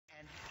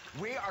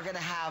We are going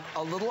to have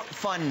a little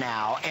fun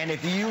now, and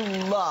if you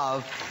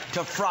love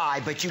to fry,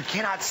 but you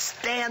cannot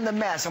stand the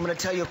mess, I'm going to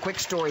tell you a quick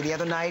story. The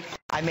other night,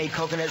 I made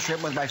coconut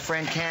shrimp with my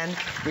friend Ken.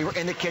 We were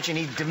in the kitchen.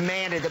 He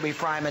demanded that we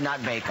fry them and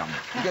not bake them,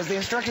 because the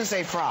instructions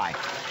say fry.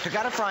 Took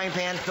out a frying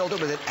pan, filled it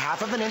with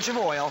half of an inch of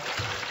oil,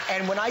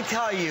 and when I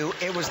tell you,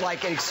 it was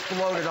like it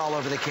exploded all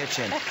over the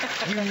kitchen.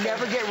 You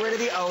never get rid of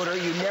the odor.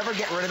 You never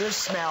get rid of the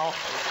smell.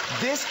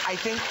 This, I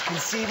think,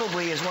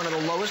 conceivably is one of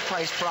the lowest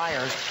priced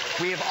fryers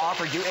we have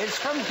offered you. It's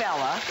from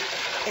Bella.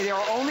 There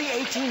are only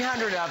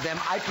 1,800 of them.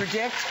 I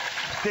predict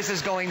this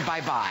is going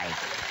bye-bye.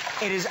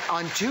 It is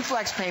on 2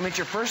 flex payments.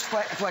 Your first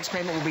flex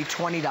payment will be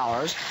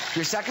 $20.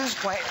 Your second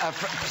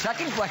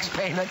flex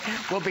payment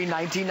will be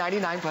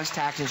 $19.99 plus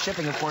tax and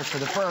shipping, of course, for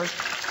the first.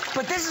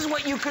 But this is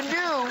what you can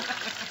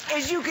do,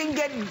 is you can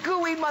get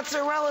gooey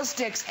mozzarella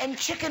sticks and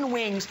chicken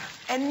wings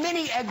and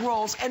mini egg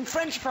rolls and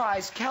French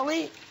fries.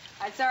 Kelly?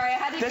 Sorry, I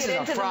had to get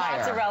into the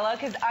mozzarella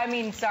because, I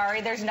mean,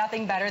 sorry, there's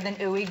nothing better than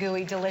ooey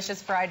gooey, delicious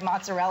fried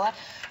mozzarella.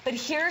 But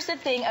here's the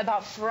thing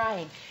about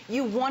frying.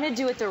 You want to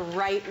do it the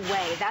right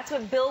way. That's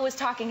what Bill was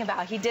talking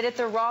about. He did it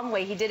the wrong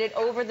way. He did it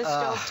over the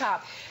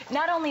stovetop.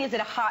 Not only is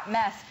it a hot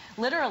mess,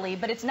 literally,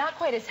 but it's not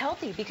quite as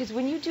healthy because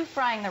when you do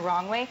frying the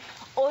wrong way,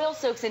 oil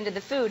soaks into the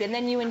food and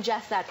then you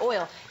ingest that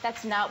oil.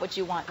 That's not what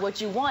you want.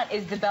 What you want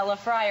is the Bella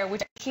fryer,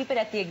 which keep it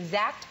at the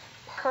exact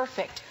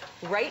perfect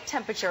right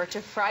temperature to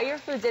fry your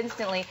foods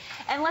instantly.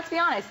 And let's be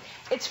honest,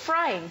 it's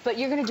frying, but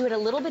you're going to do it a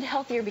little bit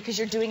healthier because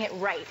you're doing it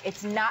right.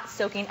 It's not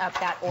soaking up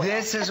that oil.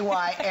 This is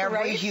why every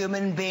right?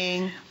 human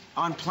being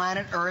on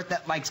planet Earth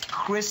that likes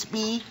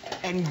crispy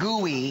and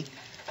gooey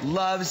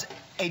loves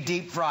a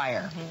deep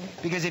fryer.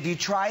 Because if you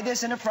try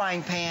this in a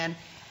frying pan,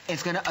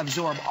 it's going to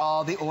absorb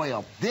all the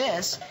oil.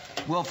 This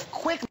will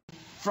quickly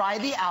fry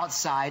the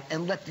outside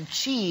and let the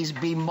cheese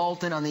be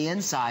molten on the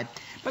inside.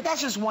 But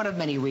that's just one of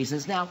many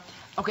reasons. Now,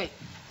 okay,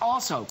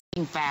 also,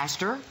 cooking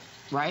faster,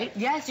 right?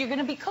 Yes, you're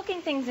going to be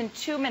cooking things in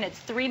 2 minutes,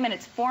 3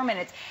 minutes, 4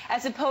 minutes,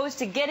 as opposed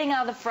to getting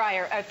out of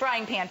the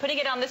frying pan, putting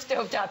it on the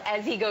stovetop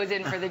as he goes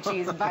in for the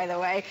cheese, by the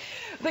way.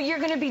 But you're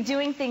going to be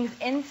doing things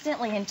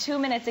instantly in 2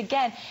 minutes.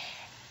 Again,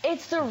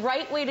 it's the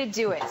right way to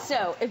do it.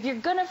 So if you're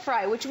going to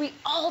fry, which we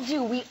all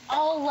do, we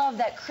all love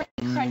that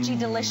crunchy,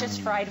 delicious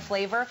fried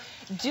flavor,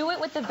 do it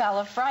with the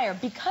Bella fryer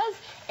because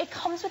it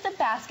comes with a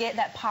basket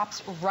that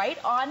pops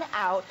right on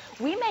out.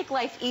 We make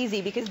life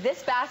easy because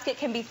this basket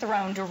can be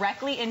thrown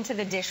directly into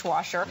the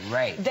dishwasher.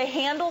 Right. The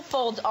handle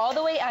folds all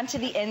the way onto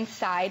the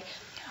inside.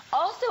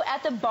 Also,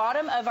 at the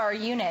bottom of our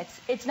units,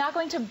 it's not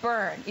going to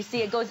burn. You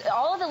see, it goes,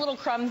 all of the little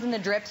crumbs and the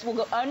drips will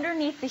go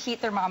underneath the heat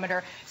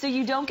thermometer, so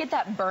you don't get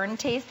that burn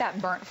taste,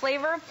 that burnt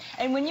flavor.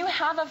 And when you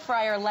have a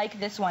fryer like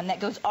this one that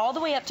goes all the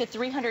way up to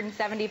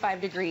 375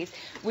 degrees,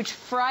 which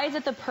fries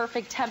at the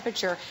perfect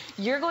temperature,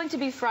 you're going to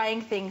be frying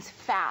things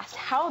fast.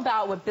 How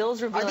about what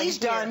Bill's revealing here? Are these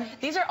done?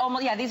 These are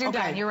almost, yeah, these are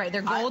done. You're right.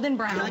 They're golden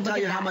brown. Can I tell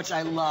you how much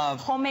I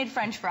love homemade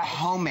French fries?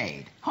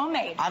 Homemade.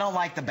 Homemade. I don't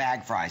like the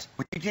bag fries.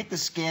 When you take the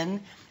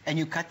skin and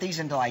you cut these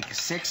into like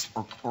 6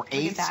 or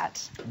 8,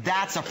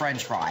 that's a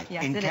French fry.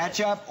 Yes, in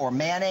ketchup or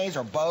mayonnaise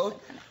or both.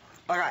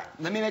 All right,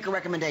 let me make a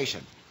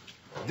recommendation.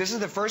 This is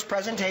the first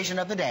presentation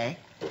of the day.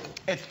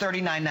 It's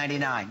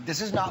 $39.99.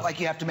 This is not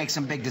like you have to make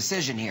some big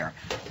decision here.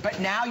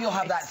 But now you'll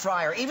have that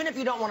fryer. Even if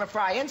you don't want to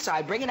fry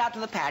inside, bring it out to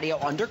the patio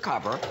under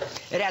cover.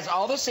 It has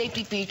all the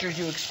safety features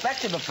you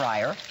expect of a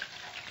fryer.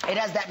 It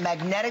has that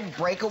magnetic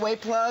breakaway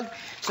plug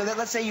so that,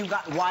 let's say you've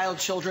got wild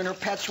children or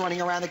pets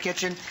running around the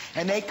kitchen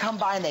and they come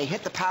by and they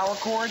hit the power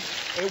cord,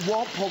 it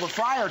won't pull the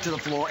fryer to the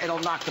floor, it'll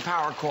knock the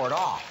power cord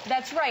off.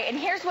 That's right, and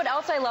here's what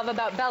else I love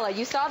about Bella.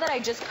 You saw that I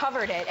just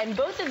covered it, and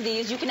both of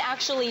these you can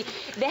actually,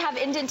 they have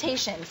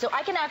indentation, so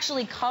I can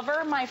actually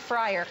cover my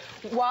fryer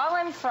while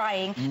I'm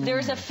frying.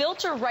 There's a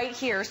filter right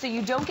here so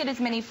you don't get as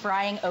many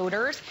frying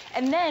odors,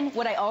 and then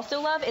what I also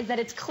love is that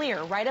it's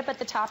clear right up at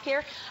the top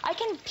here. I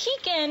can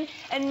peek in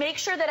and make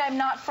sure that I'm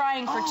not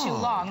frying for too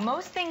long.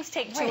 Most things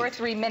take 2 or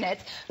 3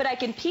 minutes, but I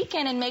can peek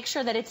in and make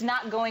sure that it's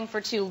not going for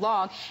too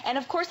long. And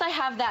of course I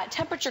have that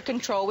temperature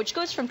control, which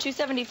goes from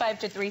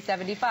 275 to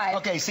 375.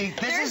 Okay, see,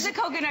 There's the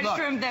coconut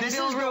shrimp that Bill ruined. This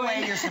is the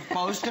way you're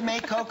supposed to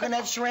make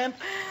coconut shrimp,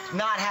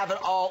 not have it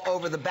all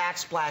over the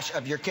backsplash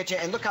of your kitchen.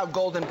 And look how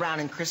golden brown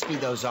and crispy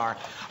those are.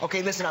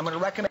 Okay, listen, I'm going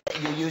to recommend that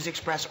you use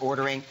express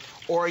ordering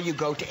or you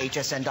go to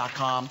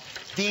hsn.com.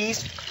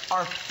 These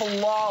are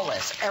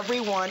flawless.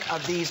 Every one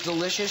of these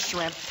delicious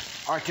shrimp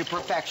are to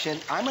perfection.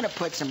 I'm going to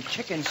put some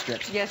chicken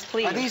strips. Yes,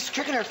 please. Are these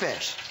chicken or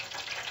fish?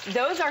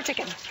 Those are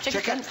chicken.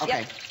 Chicken? Okay.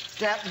 Yep.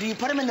 Now, do you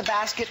put them in the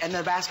basket and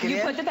the basket in?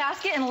 You put the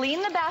basket and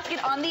lean the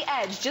basket on the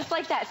edge, just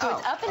like that. So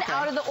it's up and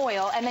out of the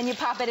oil, and then you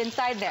pop it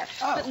inside there.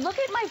 But look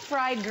at my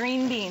fried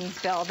green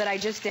beans, Bill, that I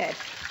just did.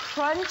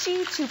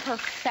 Crunchy to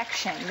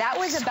perfection. That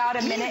was about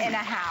a minute and a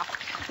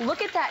half.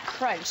 Look at that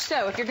crunch.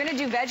 So if you're going to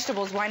do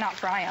vegetables, why not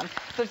fry them?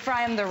 But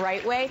fry them the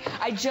right way.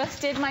 I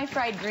just did my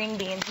fried green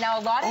beans. Now,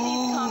 a lot of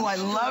these come... I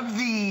love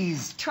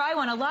these. Try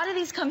one. A lot of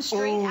these come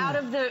straight out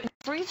of the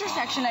freezer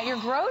section at your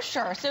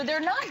grocer. So they're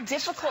not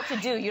difficult to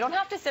do. You don't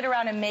have to sit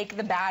around and make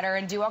the batter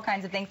and do all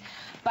kinds of things.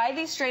 Buy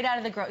these straight out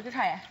of the grocery.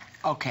 Try it.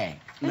 Okay,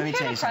 let me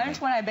tell you something.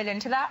 Crunch when I bit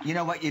into that? You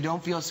know what? You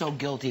don't feel so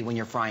guilty when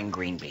you're frying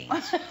green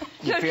beans.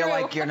 You So feel true.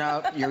 like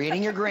you're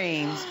eating your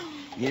greens.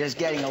 You're just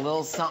getting a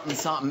little something,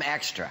 something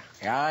extra.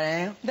 You know what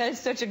I mean? That is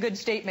such a good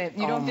statement.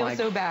 You don't feel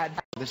so bad.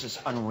 This is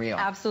unreal.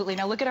 Absolutely.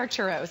 Now look at our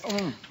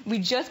churros. We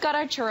just got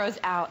our churros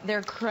out.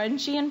 They're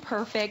crunchy and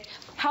perfect.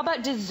 How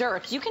about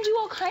desserts? You can do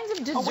all kinds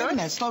of desserts. Oh, wait a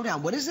minute. Slow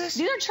down. What is this?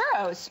 These are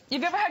churros.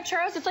 You've ever had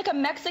churros? It's like a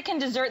Mexican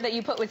dessert that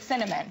you put with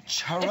cinnamon.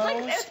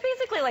 Churros? It's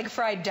basically like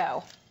fried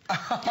dough.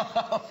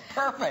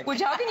 Perfect.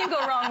 Which, how can you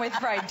go wrong with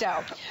fried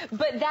dough?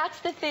 But that's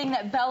the thing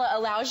that Bella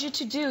allows you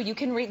to do. You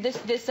can read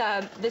this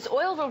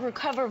oil will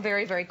recover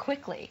very, very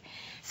quickly.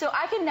 So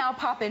I can now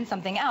pop in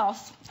something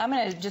else. I'm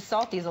going to just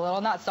salt these a little.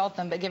 Not salt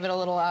them, but give it a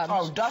little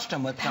dust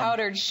them with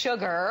powdered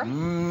sugar.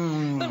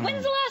 But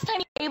when's the last time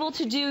you were able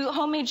to do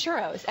homemade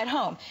churros at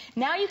home?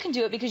 Now you can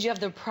do it because you have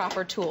the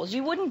proper tools.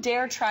 You wouldn't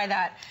dare try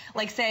that,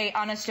 like, say,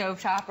 on a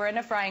stovetop or in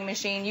a frying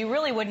machine. You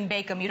really wouldn't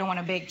bake them. You don't want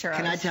to bake churros.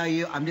 Can I tell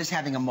you, I'm just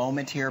having a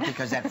moment here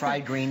because that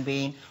fried green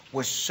bean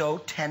was so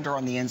tender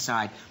on the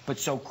inside, but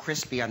so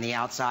crispy on the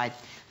outside.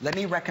 Let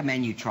me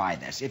recommend you try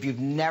this. If you've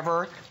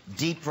never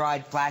deep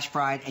fried, flash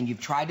fried, and you've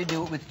tried to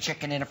do it with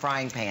chicken in a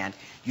frying pan,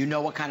 you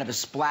know what kind of a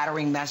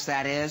splattering mess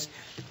that is.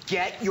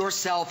 Get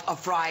yourself a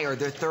fryer.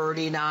 They're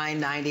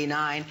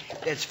 $39.99.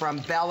 It's from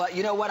Bella.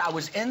 You know what? I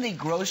was in the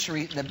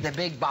grocery, the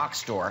big box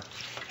store,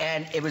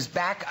 and it was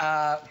back,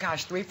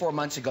 3-4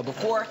 months ago,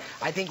 before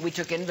I think we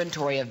took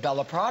inventory of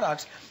Bella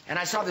products, and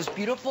I saw this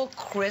beautiful,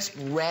 crisp,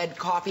 red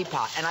coffee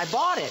pot, and I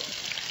bought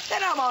it.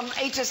 Then I'm on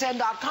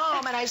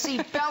HSN.com, and I see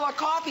Bella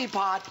Coffee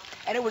Pot,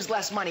 and it was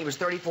less money. It was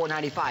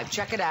 $34.95.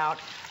 Check it out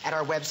at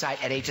our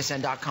website at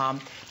HSN.com.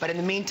 But in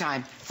the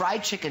meantime,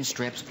 fried chicken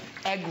strips,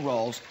 egg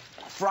rolls,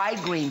 fried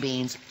green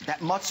beans,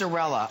 that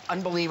mozzarella,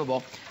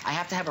 unbelievable. I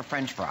have to have a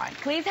French fry.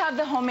 Please have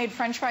the homemade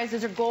French fries.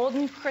 Those are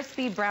golden,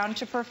 crispy, brown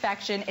to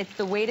perfection. It's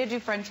the way to do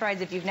French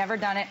fries. If you've never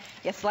done it,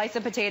 you slice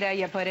a potato,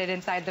 you put it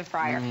inside the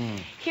fryer.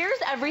 Here's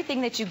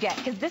everything that you get,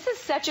 because this is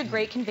such a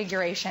great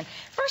configuration.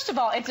 First of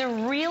all, it's a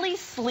really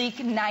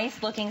sleek,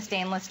 nice-looking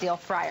stainless steel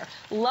fryer.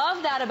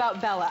 Love that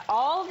about Bella.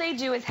 All they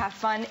do is have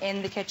fun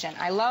in the kitchen.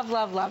 I love,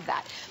 love, love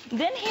that.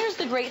 Then here's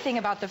the great thing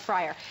about the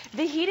fryer.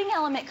 The heating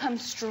element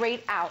comes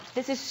straight out.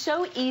 This is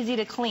so easy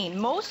to clean.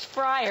 Most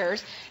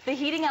fryers, the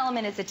heating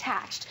element is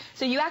attached.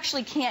 So you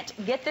actually can't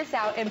get this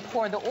out and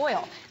pour the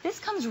oil. This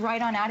comes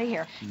right on out of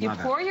here. You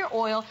pour your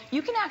oil.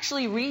 You can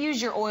actually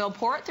reuse your oil,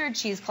 pour it through a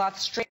cheesecloth,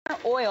 strain your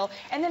oil,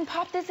 and then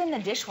pop this in the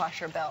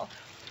dishwasher, Bill.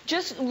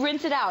 Just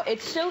rinse it out.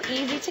 It's so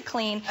easy to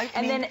clean.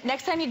 And then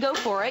next time you go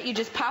for it, you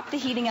just pop the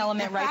heating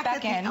element right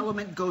back in. The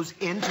element goes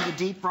into the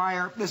deep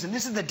fryer. Listen,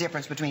 this is the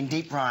difference between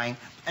deep frying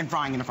and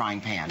frying in a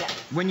frying pan. Yes.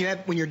 When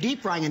you're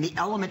deep frying and the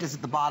element is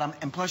at the bottom,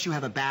 and plus you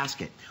have a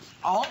basket,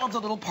 all of the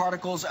little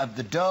particles of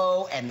the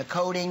dough and the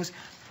coatings,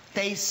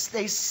 they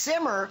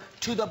simmer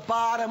to the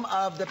bottom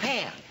of the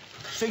pan.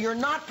 So you're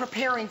not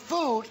preparing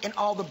food in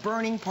all the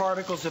burning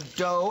particles of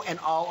dough and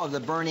all of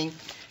the burning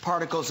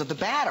particles of the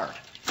batter.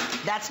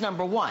 That's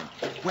number one.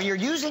 When you're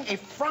using a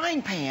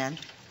frying pan,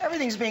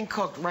 everything's being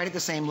cooked right at the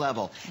same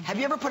level. Have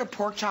you ever put a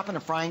pork chop in a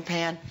frying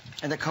pan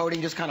and the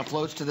coating just kind of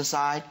floats to the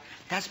side?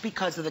 That's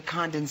because of the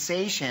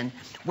condensation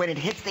when it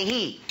hits the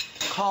heat.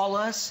 Call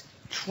us,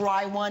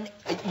 try one.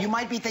 You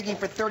might be thinking,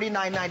 for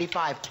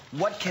 $39.95,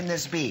 what can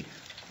this be?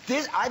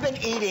 I've been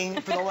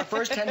eating for the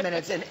first 10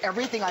 minutes, and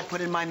everything I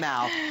put in my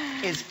mouth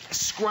is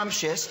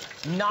scrumptious,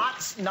 not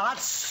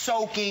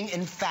soaking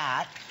in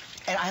fat,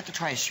 and I have to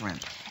try a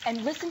shrimp.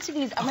 And listen to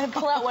these. I'm going to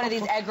pull out one of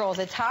these egg rolls.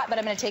 It's hot, but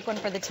I'm going to take one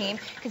for the team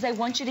because I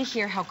want you to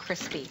hear how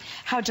crispy,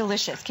 how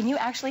delicious. Can you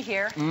actually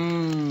hear?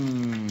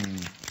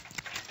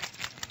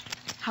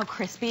 How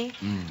crispy.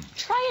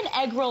 Try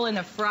an egg roll in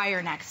the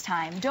fryer next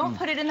time. Don't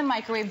put it in the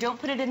microwave. Don't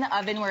put it in the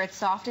oven where it's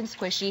soft and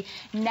squishy.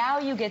 Now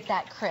you get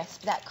that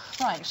crisp, that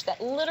crunch, that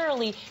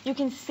literally you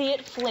can see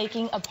it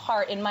flaking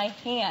apart in my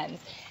hands.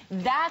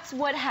 That's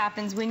what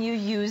happens when you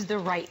use the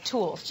right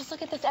tools. Just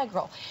look at this egg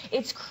roll.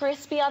 It's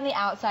crispy on the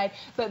outside,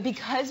 but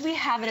because we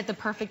have it at the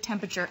perfect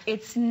temperature,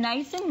 it's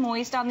nice and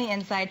moist on the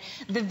inside.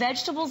 The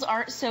vegetables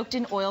aren't soaked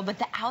in oil, but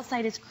the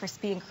outside is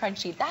crispy and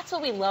crunchy. That's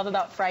what we love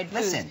about fried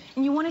foods. Listen.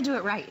 And you want to do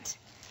it right.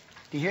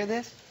 Do you hear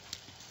this?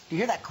 Do you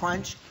hear that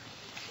crunch?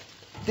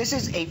 This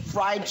is a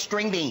fried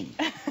string bean.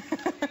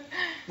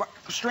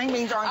 String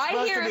beans aren't supposed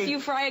to be. I hear if you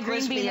fry a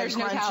green bean, there's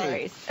no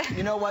calories.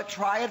 You know what?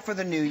 Try it for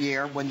the new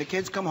year when the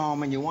kids come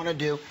home and you want to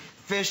do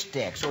fish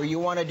sticks, or you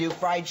want to do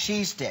fried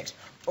cheese sticks,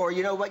 or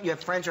you know what? You have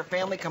friends or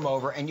family come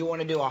over and you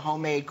want to do a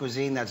homemade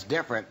cuisine that's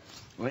different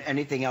than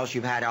anything else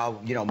you've had all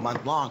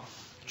month long.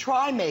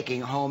 Try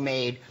making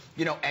homemade,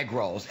 egg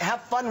rolls.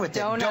 Have fun with it.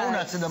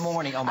 Donuts in the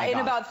morning. Oh my God. In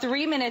about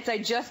 3 minutes, I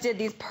just did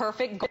these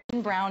perfect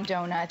brown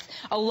donuts,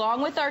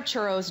 along with our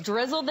churros,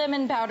 drizzle them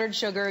in powdered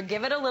sugar,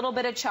 give it a little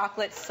bit of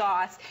chocolate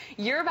sauce.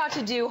 You're about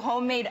to do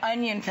homemade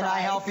onion fries. Can I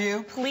help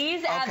you?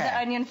 Please add the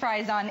onion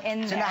fries on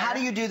in there. So now how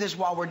do you do this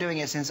while we're doing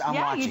it since I'm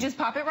watching? Yeah, you just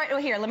pop it right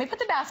here. Let me put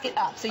the basket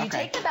up. So you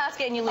take the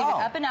basket and you leave it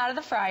up and out of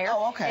the fryer.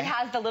 Oh, okay. It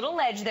has the little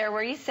ledge there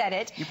where you set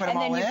it. You put them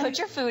all in? And then you put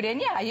your food in.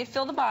 Yeah, you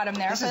fill the bottom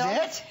there. This is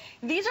it?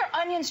 These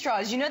are onion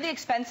straws. You know the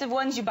expensive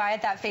ones you buy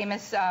at that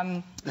famous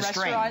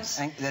restaurant?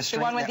 The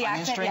one with the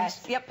onion accent? strings?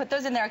 Yes. Yep, put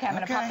those in there. Okay, I'm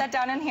going to pop that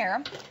down in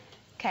here.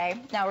 Okay,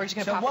 now we're just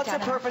going to pop it down. So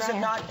what's the purpose of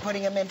not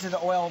putting them into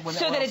the oil when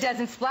so that it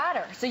doesn't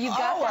splatter. So you've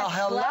got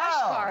that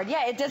splash guard.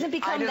 Yeah, it doesn't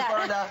become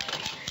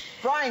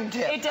frying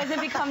tip. It doesn't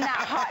become that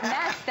hot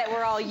mess that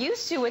we're all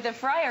used to with a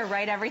fryer,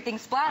 right? Everything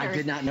splatters. I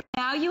did not know.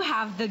 Now you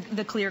have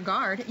the clear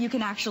guard. You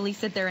can actually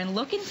sit there and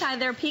look inside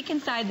there, peek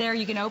inside there.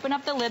 You can open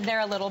up the lid there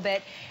a little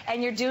bit,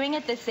 and you're doing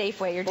it the safe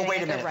way. You're doing it the right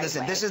way. Wait a minute.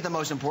 Listen, this is the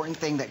most important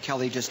thing that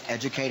Kelly just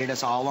educated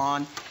us all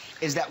on,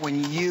 is that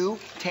when you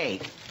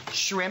take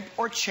shrimp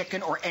or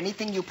chicken or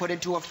anything you put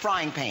into a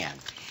frying pan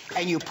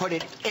and you put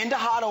it into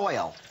hot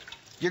oil,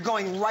 you're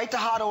going right to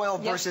hot oil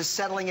versus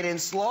settling it in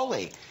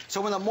slowly.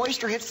 So when the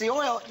moisture hits the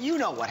oil, you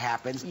know what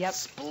happens.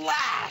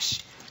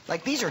 Splash!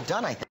 Like, these are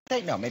done, I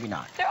think. No, maybe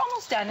not. They're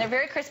almost done. They're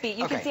very crispy.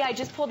 You can see I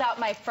just pulled out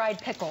my fried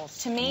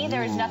pickles. To me,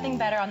 there is nothing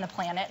better on the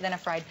planet than a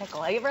fried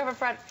pickle. Have you ever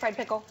had a fried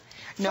pickle?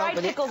 No, fried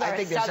pickles are I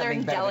think a there's southern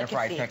something better delicacy.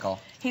 than a fried pickle.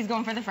 He's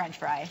going for the French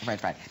fry.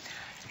 French fry.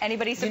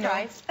 Anybody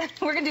surprised?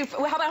 We're going to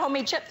do, how about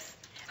homemade chips?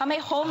 How about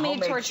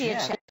homemade tortilla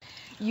chips?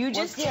 You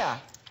just... Well, yeah.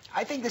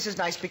 I think this is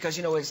nice because,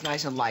 you know, it's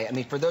nice and light. I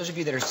mean, for those of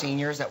you that are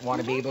seniors that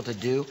want to be able to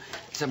do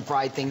some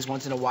fried things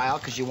once in a while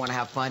because you want to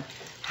have fun,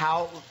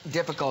 how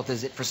difficult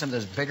is it for some of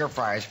those bigger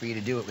fryers for you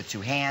to do it with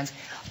two hands?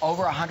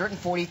 Over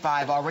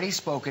 145 already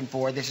spoken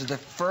for. This is the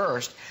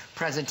first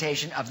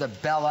presentation of the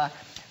Bella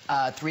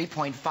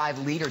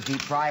 3.5-liter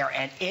deep fryer,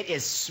 and it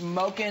is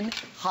smoking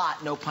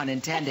hot, no pun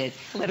intended.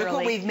 Literally. Look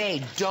what we've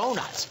made.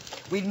 Donuts.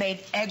 We've made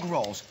egg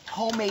rolls,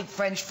 homemade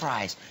French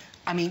fries.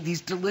 I mean,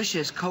 these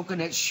delicious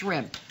coconut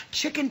shrimp,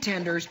 chicken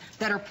tenders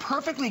that are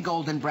perfectly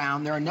golden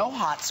brown. There are no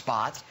hot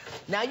spots.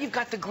 Now you've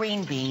got the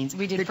green beans.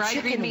 We did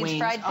fried green beans,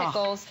 fried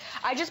pickles.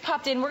 I just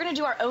popped in. We're going to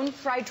do our own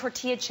fried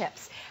tortilla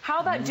chips. How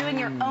about doing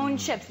your own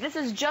chips? This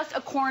is just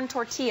a corn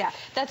tortilla.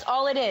 That's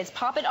all it is.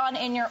 Pop it on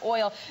in your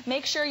oil.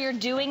 Make sure you're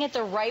doing it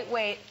the right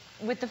way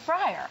with the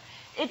fryer.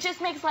 It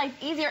just makes life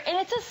easier, and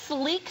it's a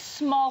sleek,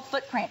 small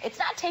footprint. It's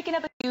not taking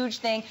up a huge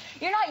thing.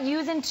 You're not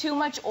using too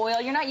much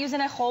oil. You're not using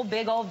a whole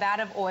big old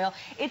vat of oil.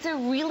 It's a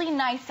really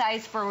nice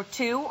size for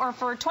 2 or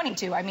for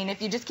 22. I mean,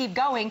 if you just keep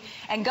going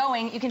and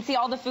going, you can see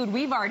all the food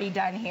we've already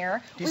done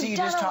here. You see, you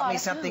just taught me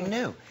something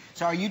new.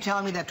 So are you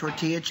telling me that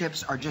tortilla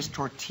chips are just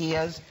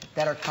tortillas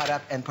that are cut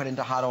up and put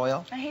into hot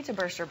oil? I hate to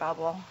burst your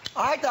bubble.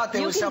 I thought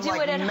there was some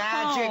like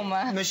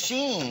magic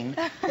machine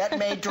that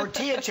made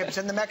tortilla chips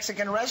in the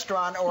Mexican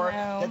restaurant or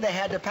that they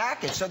had to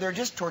package. So they're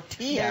just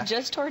tortillas. They're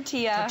just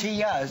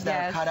tortillas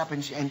that are cut up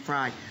and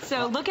fried.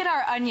 So look at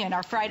our onion,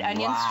 our fried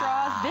onion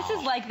straws. This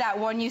is like that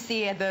one you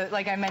see at the,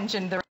 like I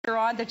mentioned, the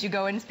restaurant that you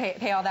go and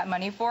pay all that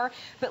money for.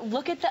 But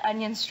look at the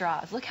onion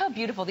straws. Look how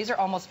beautiful. These are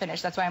almost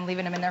finished. That's why I'm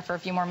leaving them in there for a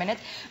few more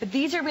minutes. But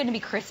these are going to be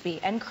crispy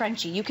and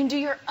crunchy. You can do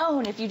your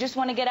own if you just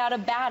want to get out a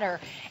batter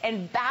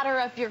and batter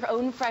up your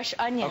own fresh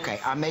onions. Okay,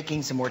 I'm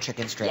making some more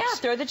chicken strips. Yeah,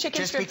 throw the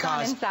chicken strips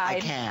on inside. I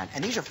can.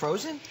 And these are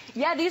frozen?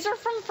 Yeah, these are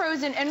from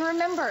frozen. And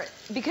remember,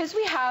 because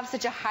we have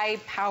such a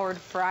high-powered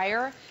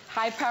fryer,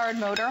 high-powered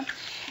motor,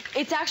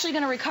 it's actually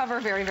going to recover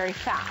very, very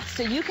fast.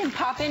 So you can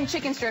pop in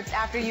chicken strips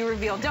after you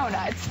reveal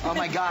donuts. Oh,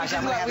 my gosh,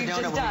 I'm going to have a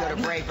donut when we go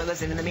to break. But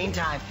listen, in the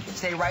meantime,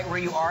 stay right where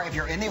you are. If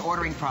you're in the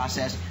ordering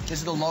process, this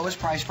is the lowest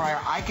price fryer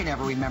I can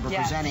ever remember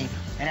presenting.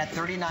 And at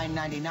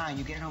 $39.99,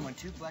 you get it home on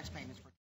 2 flex payments.